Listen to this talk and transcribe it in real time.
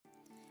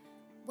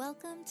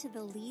Welcome to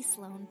the Lee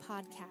Sloan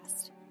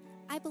Podcast.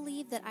 I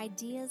believe that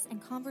ideas and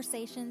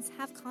conversations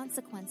have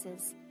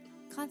consequences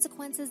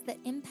that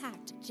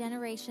impact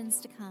generations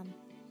to come.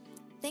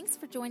 Thanks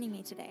for joining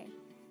me today.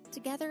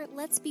 Together,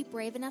 let's be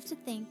brave enough to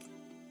think,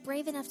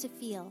 brave enough to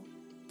feel,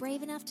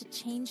 brave enough to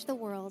change the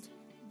world,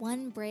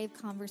 one brave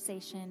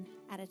conversation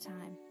at a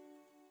time.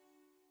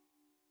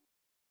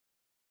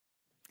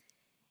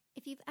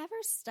 If you've ever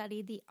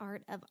studied the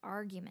art of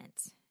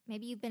argument,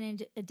 maybe you've been in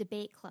a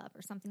debate club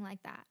or something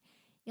like that,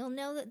 you'll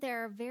know that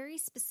there are very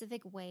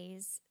specific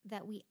ways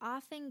that we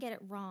often get it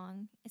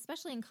wrong,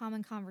 especially in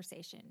common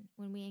conversation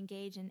when we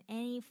engage in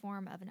any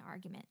form of an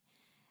argument.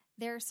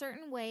 There are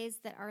certain ways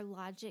that our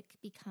logic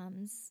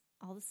becomes,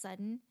 all of a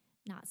sudden,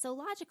 not so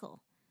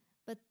logical.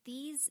 But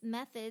these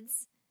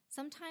methods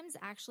sometimes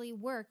actually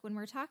work when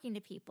we're talking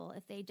to people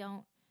if they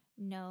don't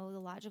know the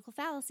logical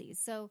fallacies.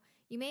 So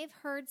you may have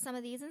heard some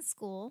of these in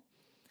school,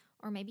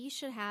 or maybe you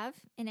should have.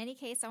 In any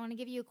case, I want to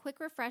give you a quick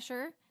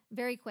refresher,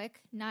 very quick,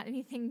 not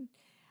anything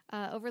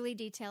overly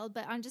detailed,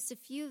 but on just a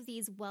few of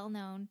these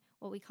well-known,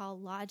 what we call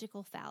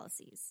logical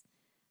fallacies.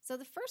 So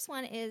the first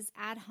one is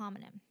ad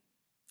hominem.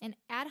 And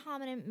ad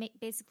hominem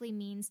basically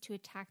means to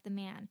attack the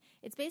man.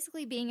 It's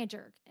basically being a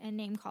jerk and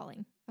name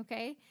calling,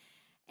 okay?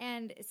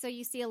 And so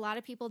you see a lot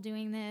of people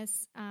doing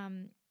this,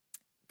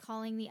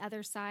 calling the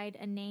other side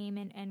a name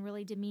and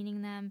really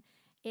demeaning them.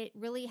 It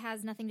really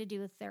has nothing to do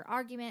with their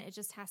argument. It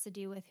just has to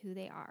do with who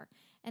they are.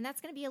 And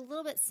that's going to be a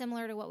little bit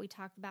similar to what we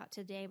talked about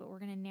today, but we're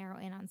going to narrow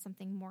in on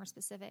something more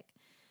specific.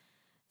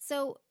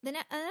 So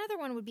another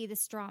one would be the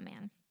straw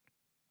man.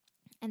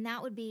 And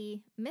that would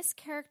be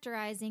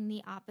mischaracterizing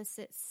the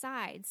opposite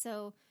side.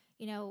 So,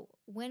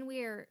 when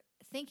we're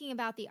thinking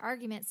about the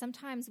argument,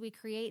 sometimes we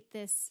create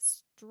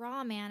this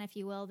straw man, if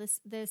you will,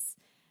 this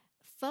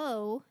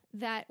foe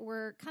that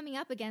we're coming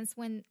up against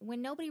when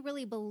nobody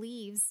really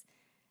believes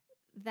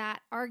that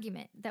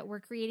argument that we're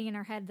creating in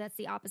our head that's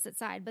the opposite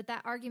side. But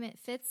that argument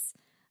fits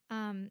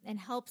and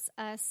helps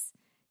us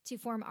to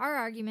form our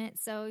argument.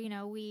 So,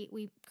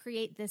 we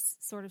create this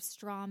sort of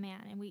straw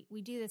man, and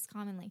we do this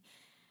commonly.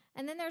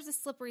 And then there's a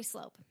slippery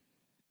slope.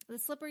 The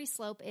slippery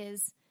slope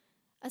is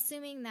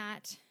assuming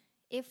that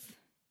if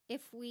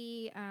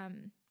we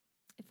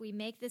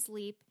make this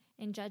leap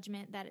in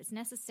judgment, that it's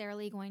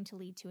necessarily going to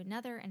lead to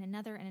another and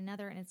another and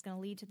another, and it's going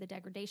to lead to the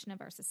degradation of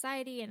our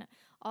society and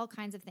all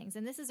kinds of things.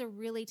 And this is a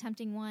really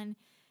tempting one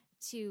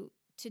to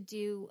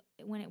do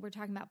when we're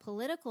talking about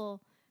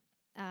political,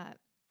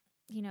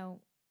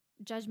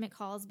 judgment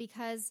calls,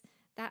 because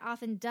that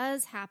often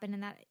does happen,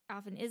 and that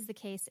often is the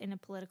case in a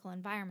political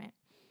environment.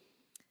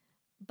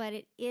 But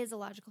it is a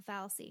logical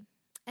fallacy.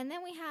 And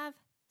then we have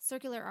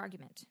circular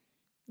argument.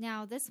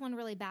 Now, this one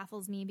really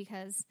baffles me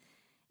because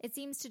it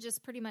seems to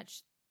just pretty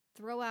much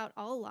throw out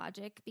all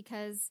logic,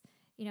 because,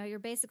 you're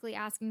basically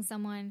asking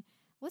someone,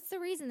 what's the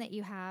reason that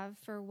you have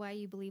for why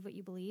you believe what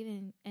you believe?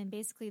 And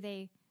basically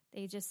they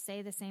just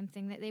say the same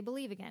thing that they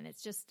believe again.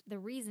 It's just the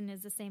reason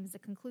is the same as the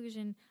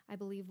conclusion. I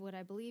believe what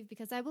I believe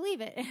because I believe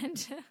it.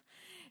 And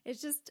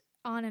it's just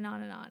on and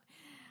on and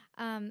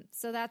on.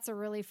 So that's a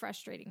really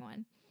frustrating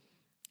one.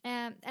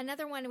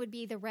 Another one would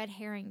be the red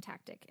herring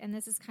tactic. And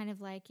this is kind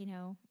of like,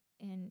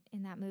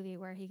 in that movie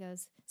where he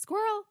goes,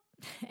 squirrel,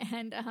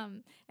 and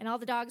all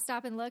the dogs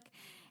stop and look.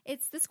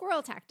 It's the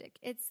squirrel tactic.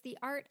 It's the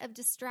art of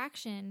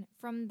distraction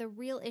from the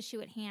real issue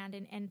at hand.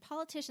 And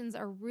politicians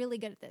are really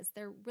good at this.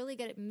 They're really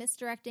good at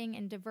misdirecting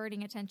and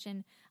diverting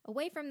attention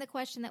away from the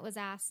question that was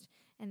asked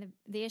and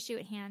the issue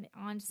at hand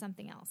onto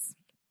something else.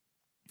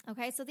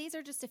 Okay, so these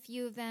are just a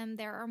few of them.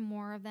 There are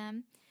more of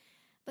them.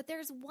 But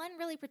there's one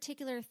really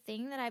particular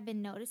thing that I've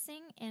been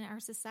noticing in our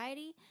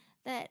society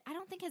that I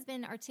don't think has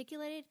been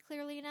articulated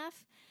clearly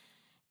enough,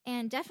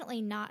 and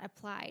definitely not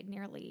applied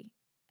nearly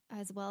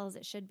as well as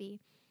it should be.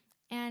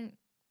 And,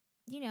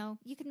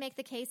 you can make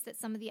the case that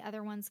some of the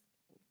other ones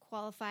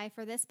qualify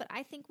for this, but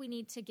I think we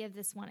need to give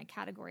this one a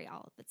category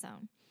all of its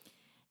own.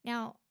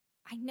 Now,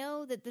 I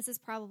know that this has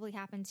probably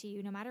happened to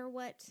you, no matter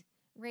what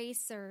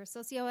race or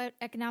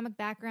socioeconomic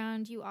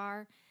background you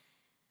are.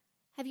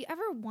 Have you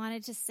ever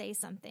wanted to say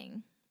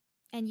something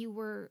and you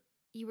were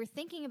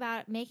thinking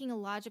about making a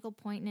logical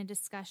point in a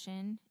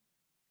discussion,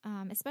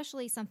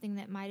 especially something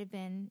that might have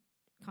been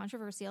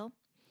controversial,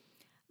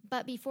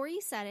 but before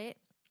you said it,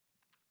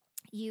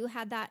 you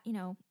had that,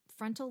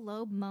 frontal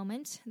lobe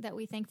moment that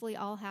we thankfully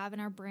all have in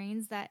our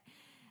brains that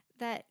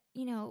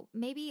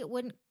maybe it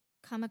wouldn't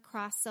come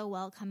across so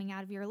well coming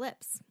out of your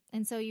lips.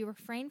 And so you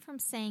refrained from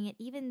saying it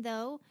even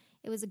though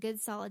it was a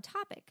good, solid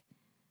topic.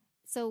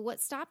 So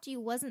what stopped you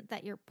wasn't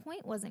that your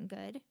point wasn't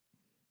good,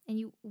 and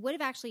you would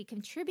have actually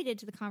contributed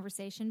to the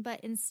conversation,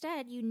 but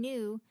instead you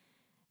knew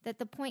that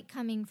the point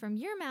coming from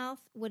your mouth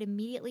would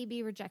immediately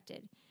be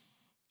rejected.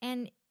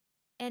 And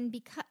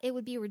because it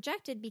would be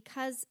rejected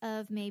because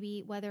of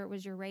maybe whether it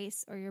was your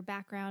race or your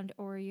background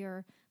or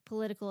your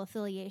political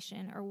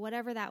affiliation or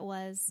whatever that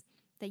was,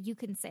 that you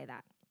couldn't say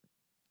that.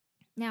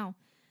 Now,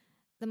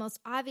 the most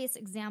obvious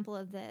example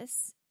of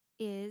this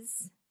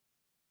is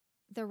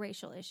the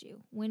racial issue.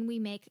 When we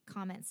make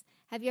comments,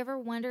 have you ever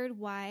wondered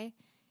why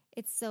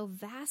it's so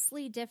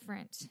vastly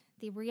different.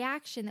 The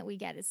reaction that we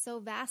get is so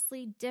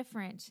vastly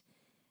different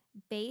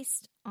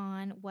based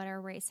on what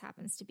our race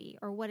happens to be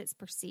or what it's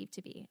perceived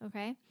to be,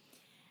 okay?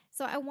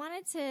 So I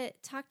wanted to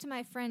talk to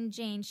my friend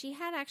Jane. She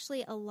had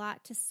actually a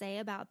lot to say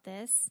about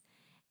this.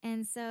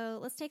 And so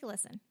let's take a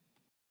listen.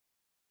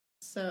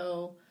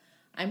 So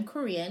I'm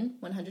Korean,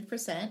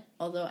 100%,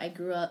 although I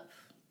grew up,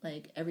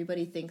 like,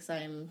 everybody thinks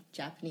I'm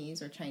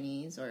Japanese or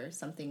Chinese or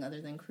something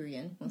other than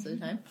Korean most of the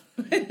time.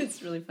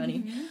 It's really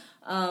funny.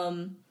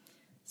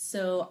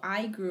 So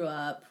I grew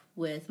up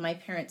with my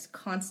parents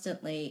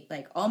constantly,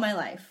 like, all my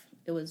life.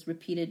 It was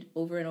repeated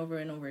over and over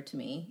and over to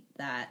me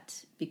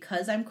that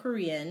because I'm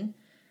Korean,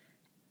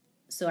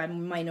 so I'm a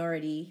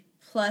minority,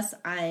 plus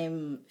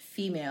I'm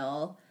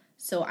female,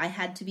 so I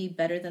had to be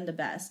better than the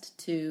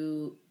best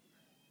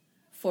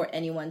for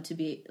anyone to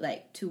be,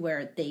 like, to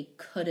where they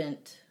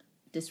couldn't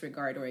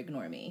disregard or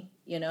ignore me,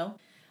 you know?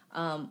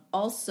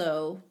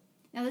 Also...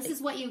 Now, this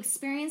is what you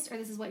experienced, or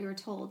this is what you were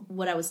told?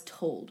 What I was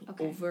told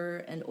over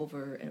and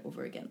over and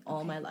over again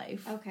all my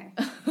life. Okay.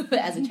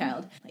 As a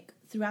child. Like,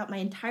 throughout my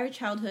entire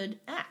childhood,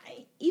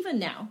 even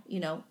now, you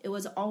know, it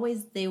was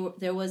always,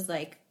 there was,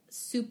 like,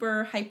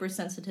 super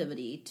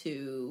hypersensitivity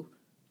to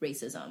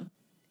racism.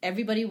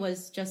 Everybody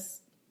was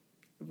just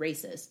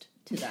racist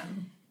to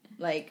them.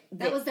 Like,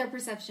 that was their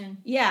perception.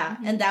 Yeah,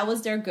 and that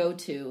was their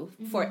go-to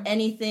for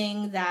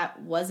anything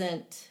that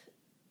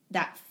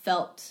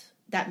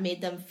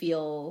made them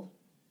feel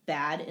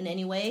bad in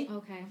any way.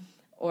 Okay.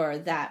 Or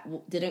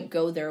that didn't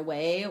go their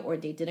way, or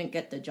they didn't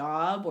get the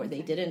job, or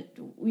they didn't,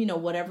 you know,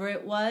 whatever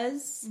it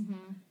was,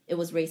 it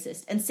was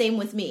racist. And same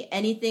with me.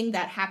 Anything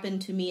that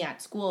happened to me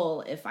at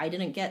school, if I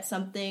didn't get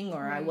something,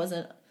 or I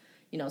wasn't,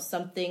 you know,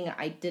 something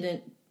I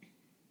didn't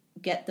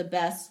get the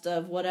best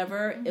of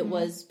whatever, it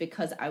was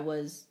because I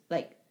was,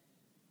 like,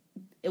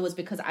 it was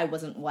because I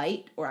wasn't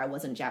white or I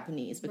wasn't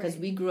Japanese. Because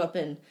I grew up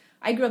in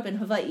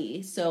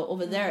Hawaii, so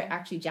over there,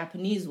 actually,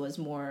 Japanese was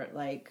more,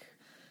 like,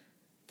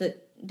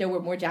 there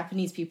were more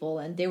Japanese people,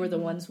 and they were the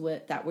ones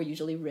that were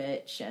usually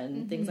rich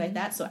and things like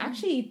that. So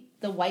actually,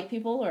 the white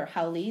people, or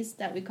haoles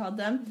that we called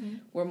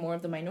them, were more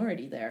of the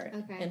minority there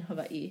in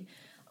Hawaii.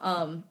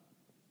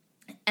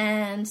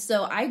 And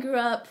so I grew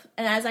up,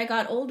 and as I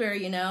got older,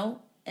 you know,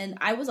 and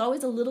I was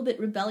always a little bit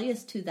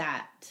rebellious to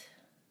that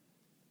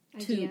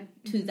idea.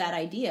 To that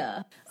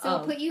idea. So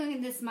it put you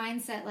in this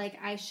mindset, like,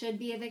 I should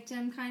be a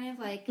victim, kind of,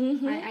 like,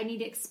 I need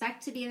to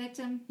expect to be a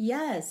victim?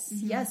 Yes,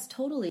 yes,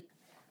 totally.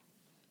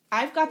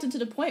 I've gotten to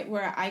the point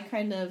where I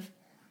kind of,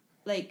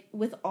 like,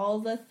 with all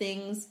the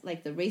things,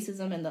 like the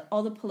racism and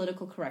all the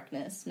political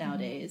correctness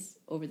nowadays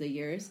over the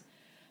years,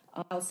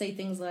 I'll say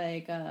things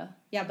like,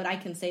 yeah, but I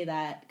can say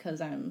that because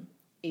I'm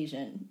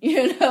Asian,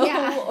 you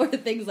know, or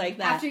things like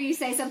that. After you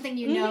say something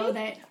you know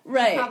that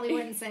you probably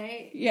wouldn't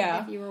say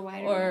if you were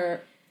white.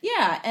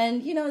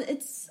 And, you know,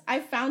 I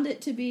found it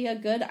to be a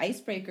good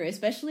icebreaker,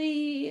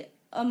 especially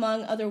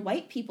among other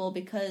white people,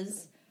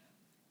 because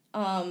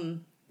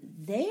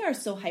they are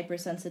so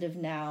hypersensitive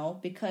now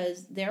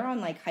because they're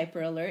on, like,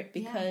 hyper alert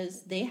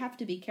because they have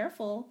to be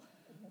careful.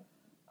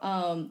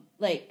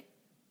 Like,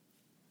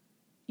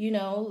 you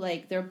know,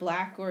 like, their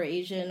Black or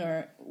Asian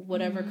or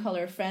whatever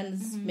color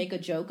friends make a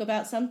joke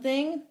about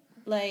something.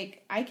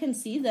 Like, I can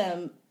see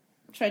them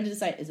trying to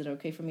decide, is it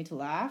okay for me to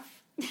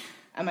laugh?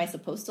 Am I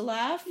supposed to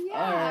laugh?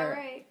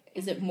 Or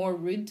is it more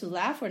rude to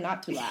laugh or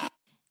not to laugh?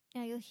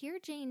 Now, you'll hear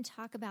Jane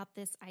talk about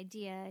this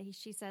idea.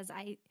 She says,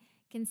 I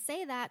can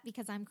say that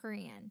because I'm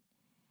Korean.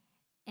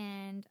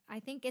 And I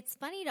think it's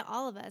funny to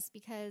all of us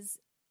because,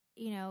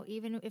 you know,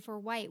 even if we're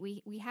white,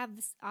 we have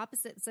this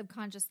opposite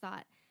subconscious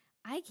thought.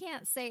 I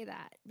can't say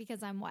that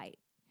because I'm white.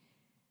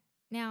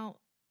 Now,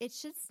 it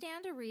should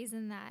stand to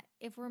reason that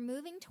if we're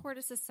moving toward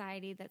a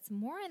society that's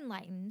more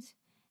enlightened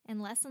and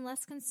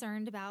less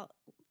concerned about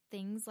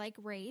things like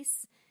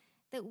race,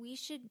 that we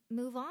should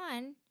move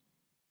on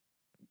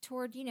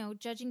toward, you know,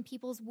 judging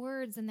people's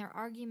words and their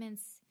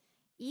arguments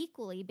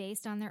equally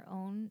based on their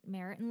own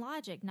merit and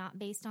logic, not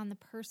based on the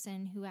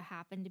person who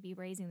happened to be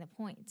raising the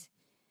point.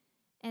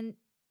 And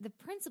the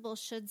principle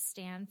should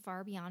stand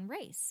far beyond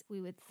race, we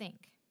would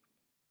think.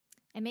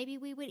 And maybe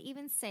we would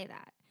even say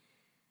that.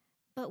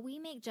 But we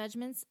make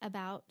judgments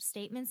about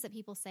statements that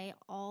people say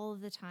all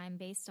the time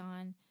based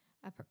on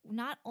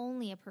not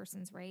only a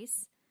person's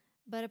race,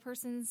 but a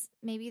person's,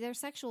 maybe their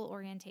sexual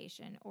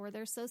orientation or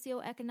their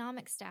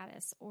socioeconomic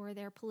status or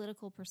their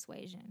political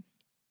persuasion.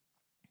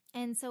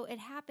 And so it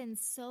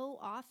happens so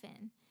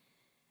often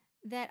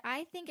that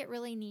I think it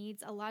really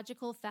needs a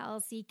logical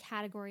fallacy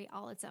category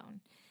all its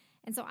own.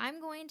 And so I'm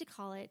going to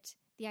call it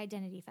the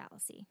identity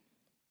fallacy.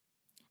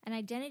 An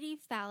identity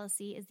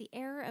fallacy is the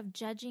error of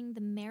judging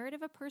the merit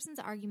of a person's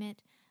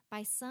argument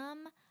by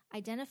some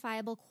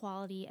identifiable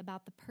quality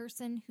about the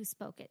person who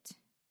spoke it,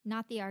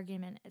 not the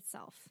argument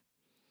itself.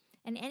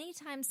 And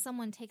anytime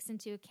someone takes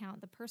into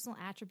account the personal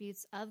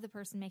attributes of the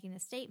person making the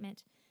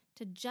statement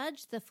to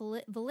judge the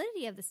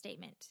validity of the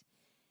statement,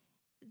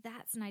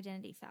 that's an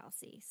identity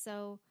fallacy.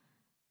 So,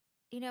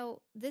 you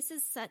know, this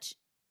is such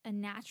a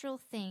natural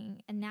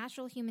thing, a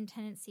natural human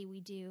tendency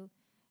we do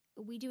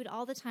we do it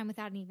all the time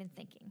without even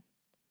thinking.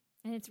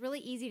 And it's really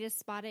easy to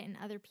spot it in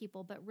other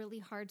people, but really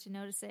hard to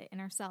notice it in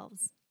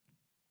ourselves.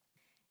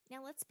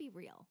 Now, let's be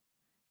real.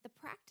 The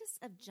practice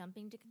of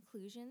jumping to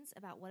conclusions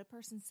about what a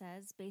person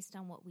says based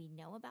on what we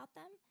know about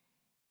them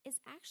is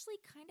actually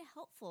kind of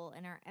helpful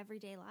in our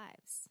everyday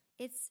lives.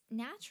 It's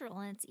natural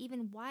and it's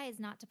even wise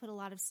not to put a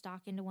lot of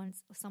stock into what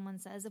someone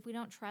says if we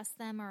don't trust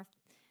them or if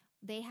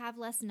they have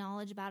less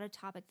knowledge about a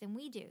topic than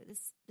we do.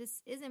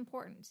 This is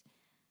important.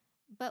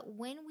 But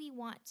when we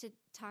want to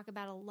talk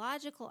about a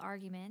logical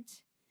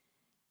argument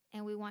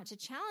and we want to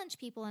challenge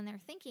people in their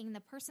thinking, the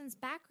person's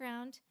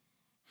background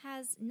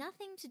has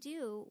nothing to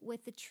do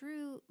with the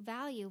true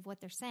value of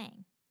what they're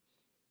saying.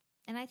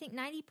 And I think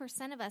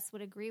 90% of us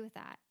would agree with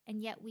that.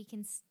 And yet we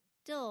can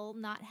still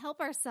not help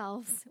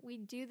ourselves. We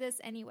do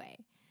this anyway.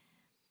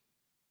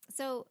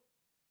 So,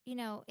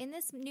 in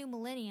this new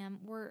millennium,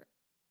 we're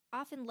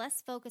often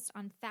less focused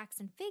on facts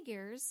and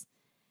figures,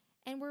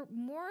 and we're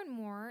more and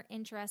more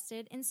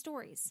interested in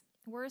stories.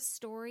 We're a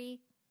story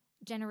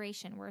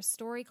generation. We're a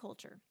story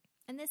culture.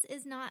 And this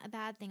is not a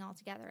bad thing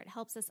altogether. It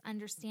helps us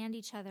understand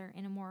each other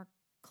in a more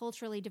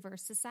culturally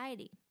diverse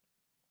society.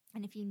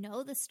 And if you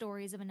know the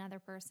stories of another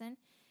person,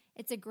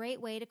 it's a great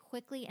way to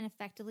quickly and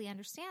effectively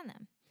understand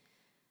them.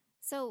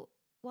 So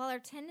while our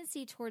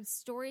tendency towards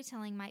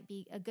storytelling might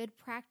be a good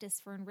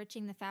practice for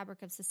enriching the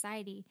fabric of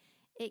society,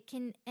 it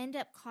can end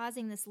up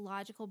causing this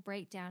logical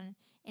breakdown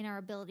in our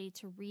ability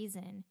to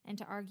reason and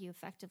to argue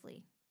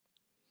effectively.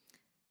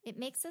 It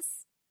makes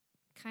us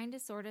kind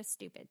of sort of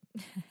stupid,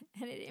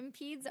 and it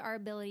impedes our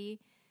ability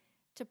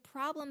to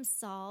problem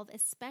solve,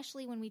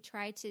 especially when we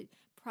try to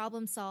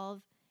problem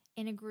solve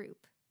in a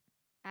group,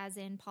 as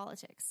in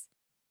politics.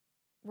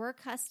 We're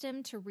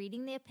accustomed to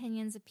reading the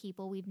opinions of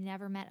people we've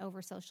never met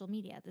over social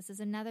media. This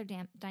is another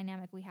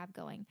dynamic we have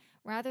going.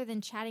 Rather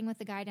than chatting with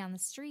the guy down the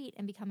street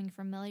and becoming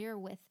familiar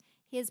with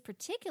his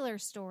particular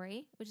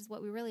story, which is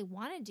what we really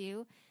want to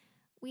do,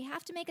 we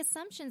have to make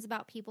assumptions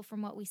about people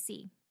from what we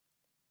see.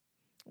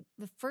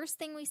 The first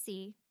thing we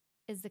see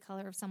is the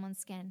color of someone's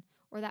skin,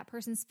 or that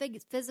person's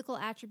physical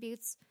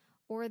attributes,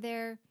 or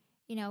their,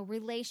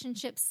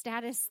 relationship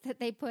status that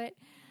they put.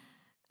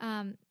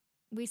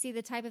 We see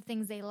the type of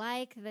things they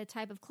like, the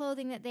type of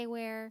clothing that they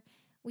wear.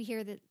 We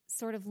hear the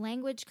sort of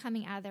language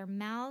coming out of their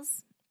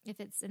mouths, if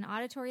it's an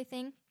auditory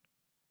thing,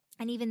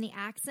 and even the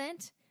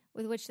accent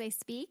with which they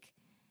speak.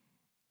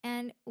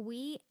 And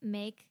we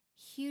make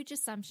huge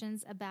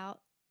assumptions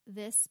about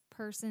this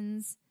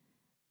person's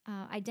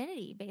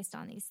identity based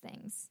on these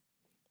things.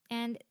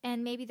 And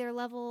maybe their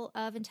level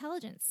of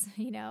intelligence.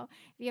 If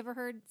you ever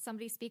heard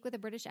somebody speak with a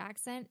British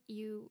accent,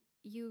 you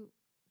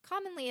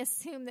commonly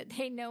assume that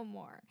they know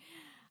more.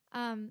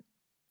 And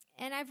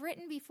I've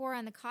written before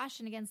on the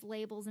caution against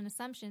labels and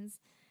assumptions,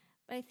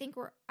 but I think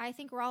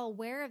we're all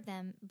aware of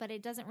them, but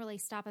it doesn't really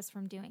stop us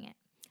from doing it.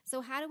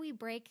 So how do we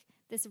break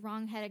this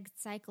wrong-headed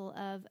cycle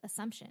of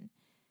assumption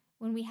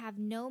when we have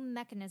no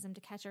mechanism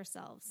to catch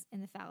ourselves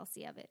in the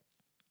fallacy of it?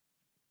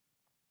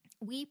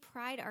 We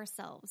pride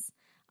ourselves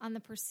on the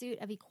pursuit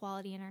of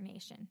equality in our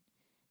nation.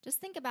 Just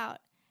think about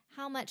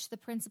how much the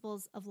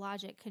principles of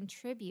logic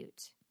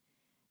contribute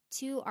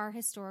to our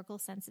historical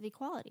sense of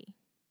equality.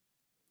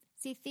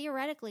 See,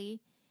 theoretically,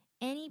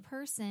 any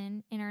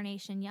person in our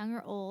nation, young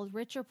or old,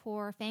 rich or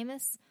poor,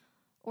 famous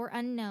or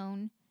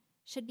unknown,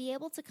 should be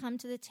able to come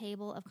to the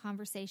table of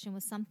conversation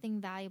with something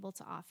valuable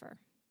to offer.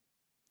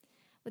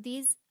 But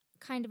these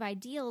kind of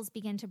ideals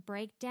begin to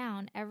break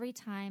down every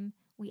time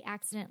we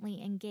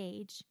accidentally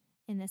engage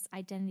in this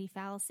identity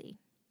fallacy.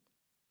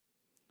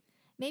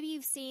 Maybe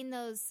you've seen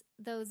those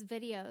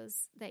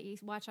videos that you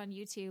watch on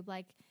YouTube,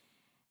 like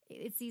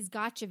it's these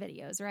gotcha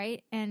videos,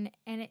 right? And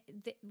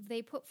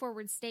they put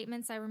forward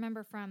statements. I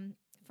remember from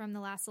the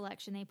last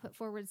election, they put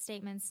forward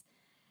statements,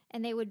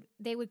 and they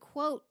would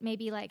quote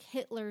maybe like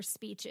Hitler's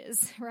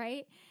speeches,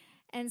 right?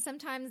 And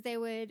sometimes they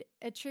would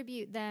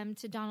attribute them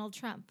to Donald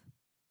Trump,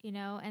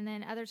 and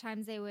then other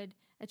times they would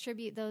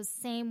attribute those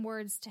same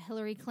words to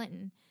Hillary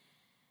Clinton.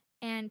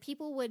 And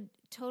people would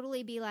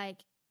totally be like,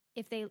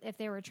 if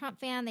they were a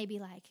Trump fan, they'd be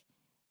like,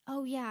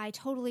 oh yeah, I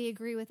totally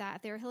agree with that.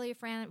 If they were a Hillary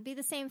fan, it would be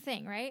the same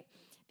thing, right?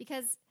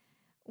 Because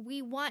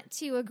we want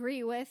to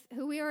agree with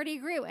who we already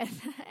agree with.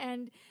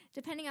 And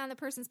depending on the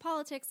person's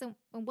politics and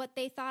what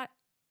they thought,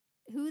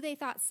 who they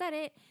thought said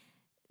it,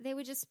 they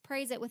would just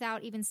praise it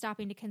without even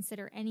stopping to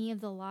consider any of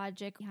the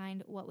logic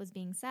behind what was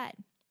being said.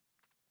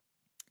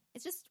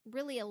 It's just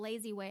really a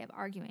lazy way of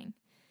arguing.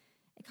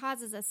 It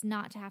causes us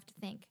not to have to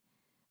think,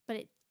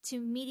 but to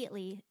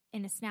immediately,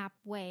 in a snap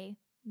way,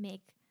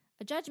 make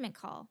a judgment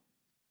call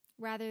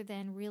rather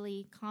than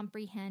really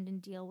comprehend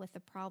and deal with the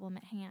problem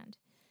at hand.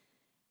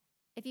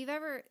 If you've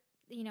ever,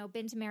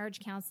 been to marriage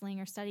counseling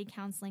or studied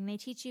counseling, they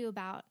teach you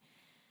about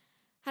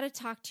how to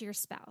talk to your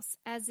spouse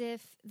as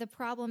if the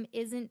problem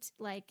isn't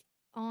like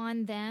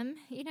on them,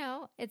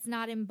 it's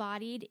not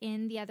embodied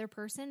in the other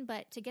person,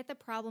 but to get the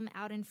problem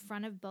out in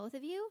front of both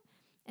of you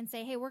and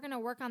say, hey, we're going to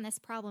work on this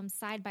problem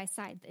side by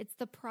side. It's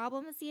the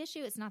problem that's the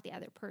issue. It's not the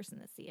other person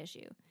that's the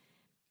issue.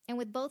 And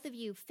with both of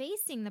you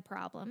facing the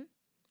problem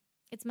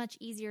It's much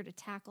easier to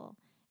tackle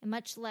and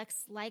much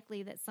less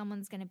likely that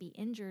someone's going to be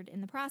injured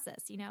in the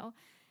process, you know?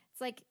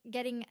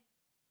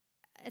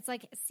 It's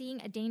like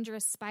seeing a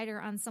dangerous spider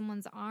on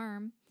someone's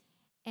arm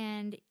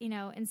and, you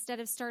know, instead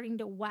of starting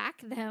to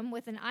whack them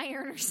with an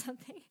iron or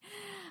something,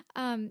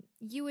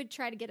 you would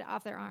try to get it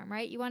off their arm,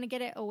 right? You want to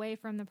get it away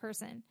from the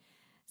person.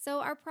 So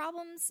our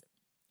problems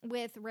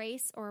with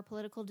race or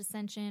political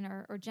dissension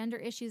or gender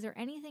issues or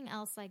anything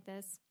else like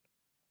this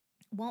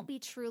won't be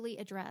truly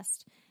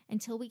addressed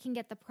until we can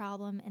get the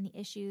problem and the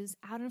issues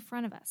out in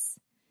front of us,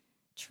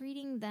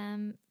 treating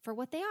them for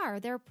what they are.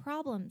 They're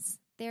problems.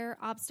 They're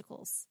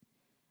obstacles.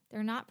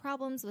 They're not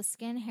problems with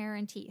skin, hair,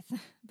 and teeth,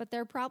 but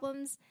they're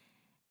problems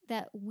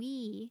that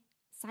we,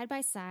 side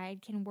by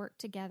side, can work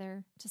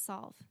together to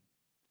solve.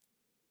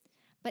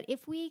 But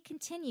if we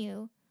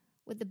continue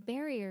with the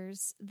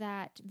barriers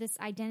that this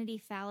identity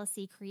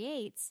fallacy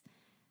creates,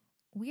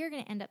 we are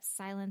going to end up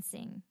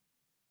silencing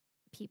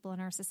people in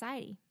our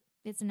society.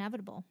 It's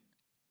inevitable.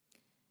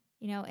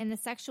 You know, in the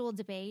sexual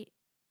debate,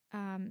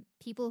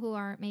 people who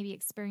aren't maybe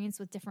experienced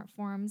with different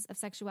forms of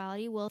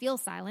sexuality will feel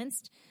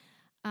silenced,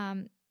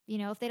 you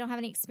know, if they don't have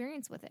any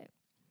experience with it.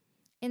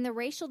 In the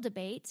racial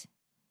debate,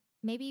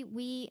 maybe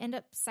we end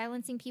up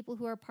silencing people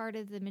who are part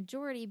of the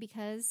majority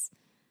because,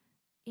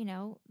 you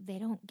know, they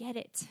don't get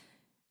it.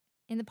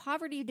 In the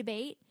poverty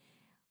debate,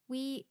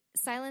 we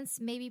silence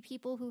maybe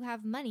people who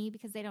have money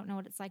because they don't know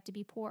what it's like to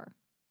be poor.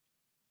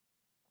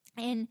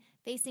 And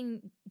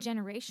facing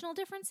generational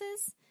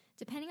differences,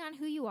 depending on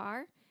who you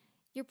are,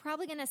 you're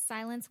probably going to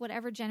silence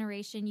whatever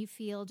generation you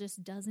feel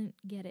just doesn't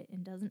get it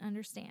and doesn't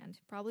understand.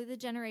 Probably the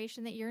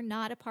generation that you're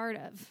not a part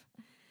of.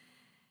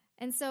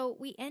 And so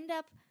we end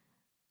up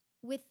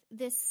with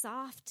this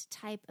soft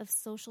type of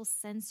social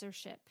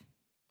censorship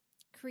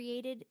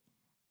created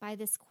by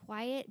this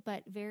quiet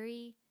but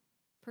very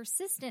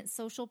persistent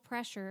social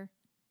pressure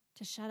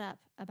to shut up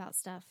about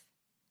stuff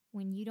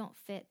when you don't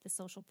fit the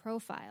social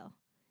profile.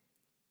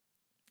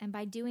 And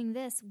by doing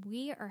this,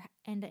 we are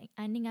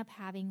ending up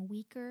having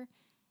weaker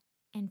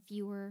and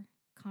fewer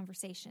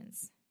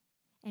conversations.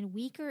 And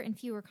weaker and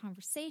fewer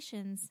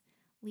conversations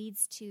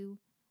leads to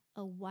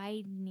a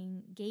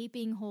widening,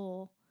 gaping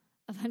hole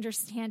of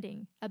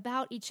understanding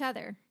about each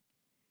other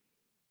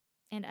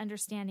and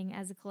understanding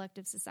as a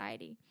collective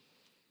society.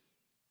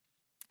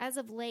 As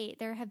of late,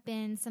 there have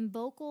been some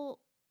vocal,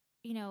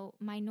 you know,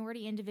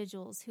 minority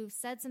individuals who've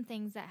said some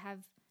things that have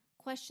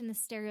questioned the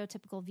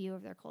stereotypical view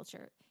of their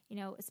culture, you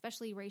know,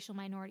 especially racial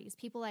minorities.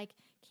 People like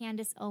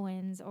Candace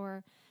Owens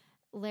or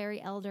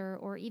Larry Elder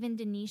or even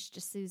Dinesh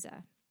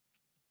D'Souza.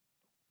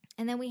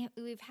 And then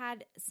we've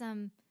had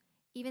some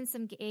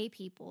gay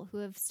people who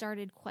have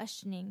started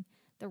questioning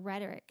the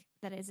rhetoric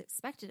that is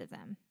expected of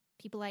them.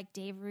 People like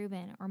Dave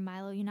Rubin or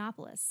Milo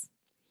Yiannopoulos.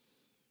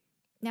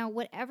 Now,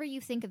 whatever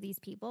you think of these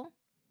people,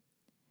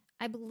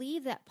 I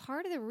believe that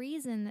part of the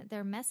reason that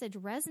their message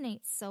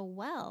resonates so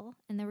well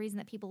and the reason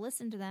that people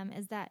listen to them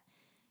is that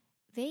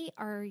they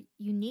are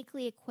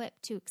uniquely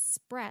equipped to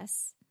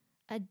express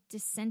a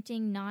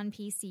dissenting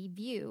non-PC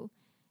view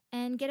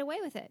and get away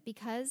with it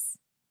because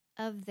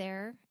of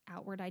their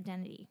outward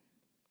identity.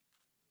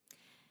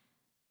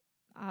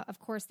 Of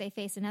course, they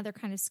face another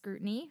kind of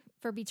scrutiny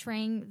for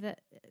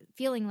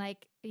feeling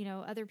like, you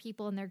know, other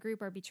people in their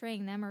group are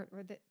betraying them or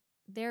that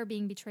they're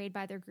being betrayed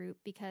by their group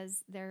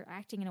because they're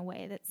acting in a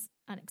way that's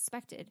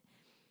unexpected.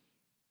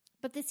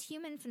 But this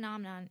human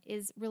phenomenon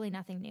is really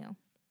nothing new.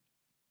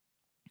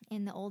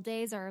 In the old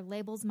days, our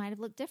labels might have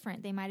looked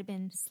different. They might have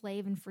been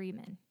slave and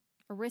freeman,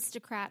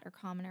 aristocrat or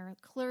commoner,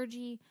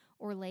 clergy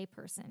or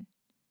layperson.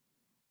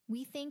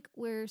 We think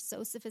we're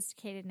so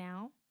sophisticated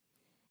now,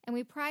 and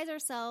we pride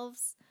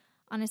ourselves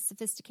on a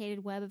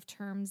sophisticated web of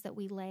terms that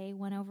we lay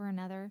one over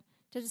another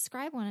to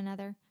describe one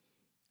another,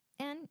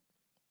 and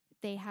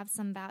they have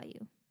some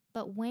value.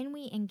 But when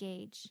we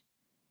engage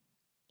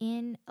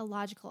in a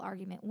logical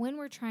argument, when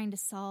we're trying to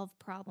solve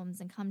problems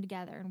and come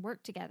together and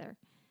work together,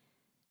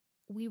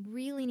 we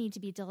really need to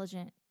be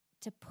diligent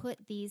to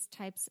put these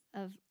types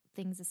of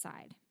things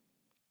aside.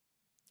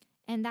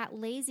 And that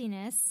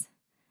laziness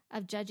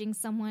of judging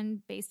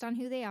someone based on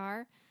who they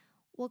are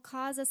will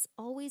cause us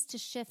always to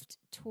shift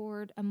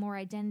toward a more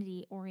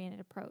identity-oriented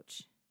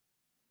approach,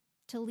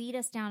 to lead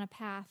us down a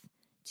path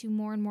to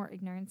more and more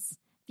ignorance,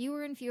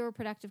 fewer and fewer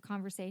productive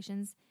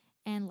conversations,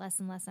 and less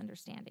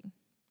understanding.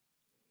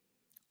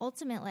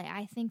 Ultimately,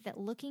 I think that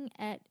looking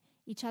at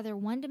each other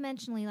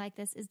one-dimensionally like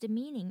this is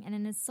demeaning and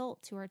an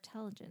insult to our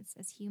intelligence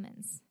as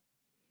humans.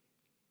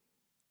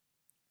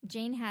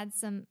 Jane had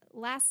some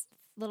last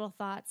little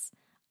thoughts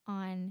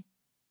on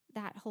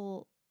that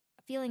whole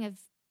feeling of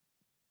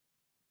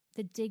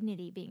the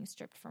dignity being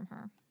stripped from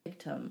her.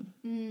 Victim.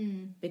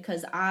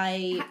 Because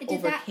I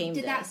overcame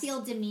this. Did that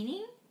feel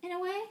demeaning in a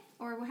way?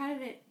 Or how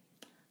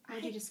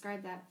did you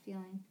describe that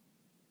feeling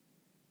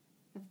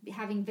of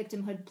having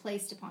victimhood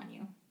placed upon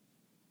you?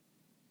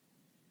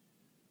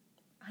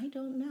 I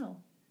don't know.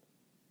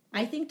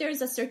 I think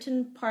there's a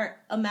certain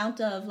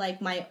amount of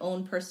like my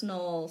own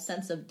personal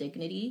sense of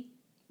dignity.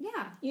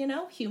 Yeah. You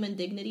know, human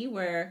dignity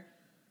where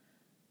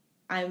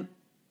I'm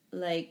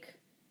like,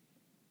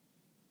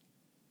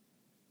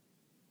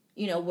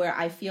 where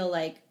I feel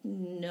like,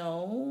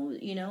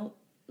 no,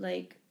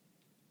 like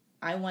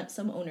I want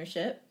some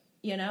ownership,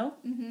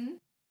 Mm-hmm.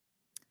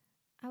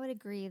 I would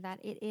agree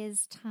that it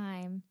is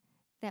time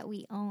that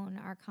we own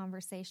our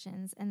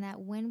conversations, and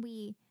that when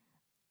we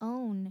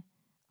own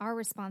our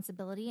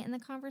responsibility in the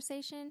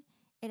conversation,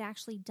 it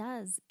actually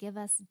does give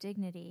us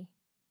dignity.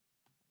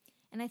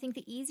 And I think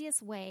the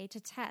easiest way to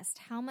test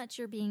how much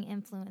you're being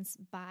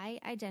influenced by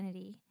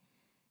identity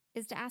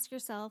is to ask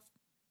yourself,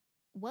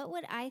 what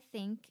would I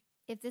think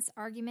if this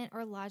argument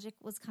or logic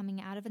was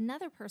coming out of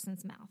another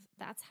person's mouth?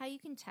 That's how you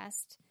can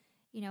test,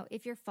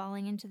 if you're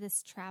falling into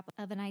this trap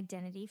of an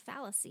identity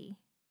fallacy.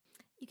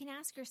 You can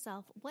ask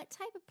yourself, what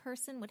type of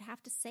person would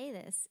have to say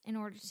this in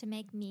order to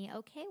make me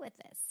okay with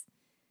this?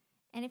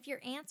 And if your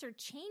answer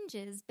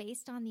changes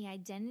based on the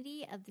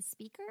identity of the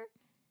speaker,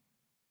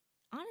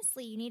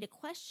 honestly, you need to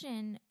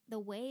question the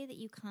way that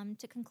you come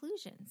to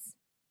conclusions.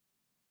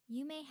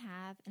 You may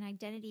have an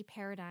identity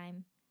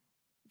paradigm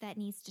that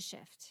needs to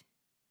shift,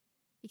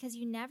 because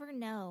you never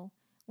know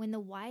when the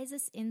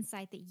wisest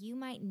insight that you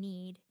might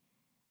need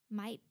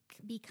might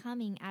be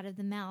coming out of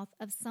the mouth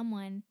of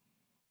someone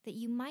that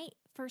you might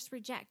first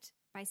reject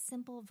by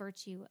simple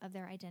virtue of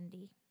their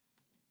identity.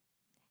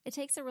 It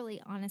takes a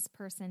really honest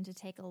person to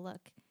take a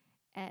look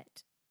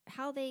at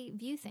how they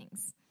view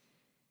things.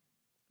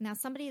 Now,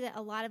 somebody that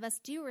a lot of us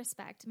do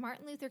respect,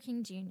 Martin Luther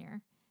King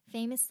Jr.,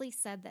 famously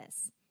said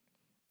this: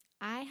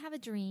 "I have a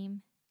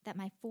dream that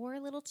my 4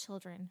 little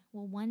children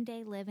will one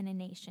day live in a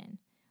nation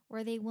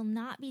where they will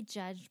not be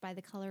judged by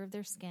the color of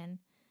their skin,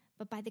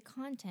 but by the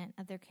content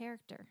of their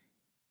character."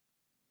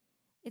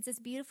 It's this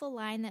beautiful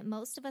line that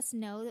most of us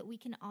know that we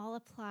can all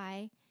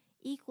apply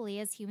equally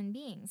as human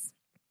beings.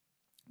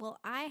 Well,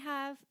 I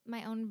have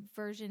my own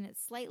version.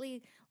 It's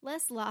slightly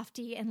less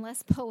lofty and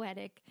less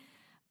poetic,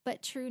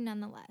 but true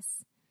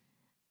nonetheless.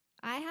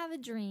 I have a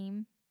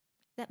dream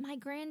that my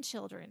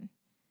grandchildren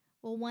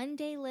will one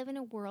day live in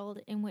a world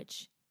in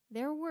which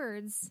their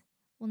words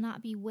will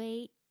not be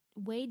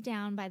weighed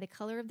down by the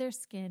color of their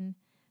skin,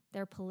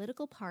 their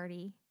political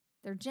party,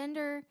 their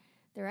gender,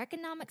 their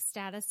economic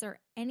status, or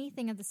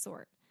anything of the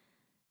sort,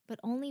 but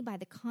only by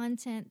the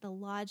content, the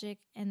logic,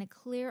 and the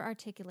clear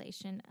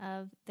articulation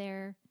of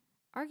their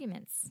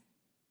arguments.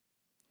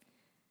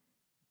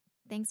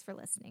 Thanks for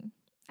listening.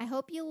 I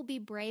hope you will be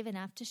brave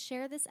enough to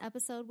share this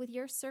episode with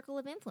your circle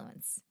of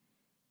influence.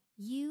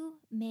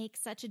 You make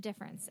such a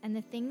difference, and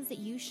the things that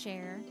you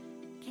share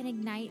can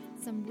ignite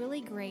some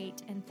really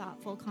great and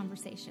thoughtful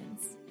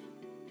conversations.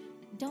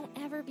 Don't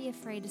ever be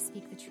afraid to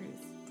speak the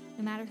truth,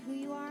 no matter who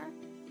you are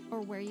or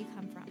where you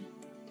come from.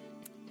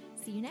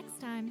 See you next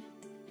time.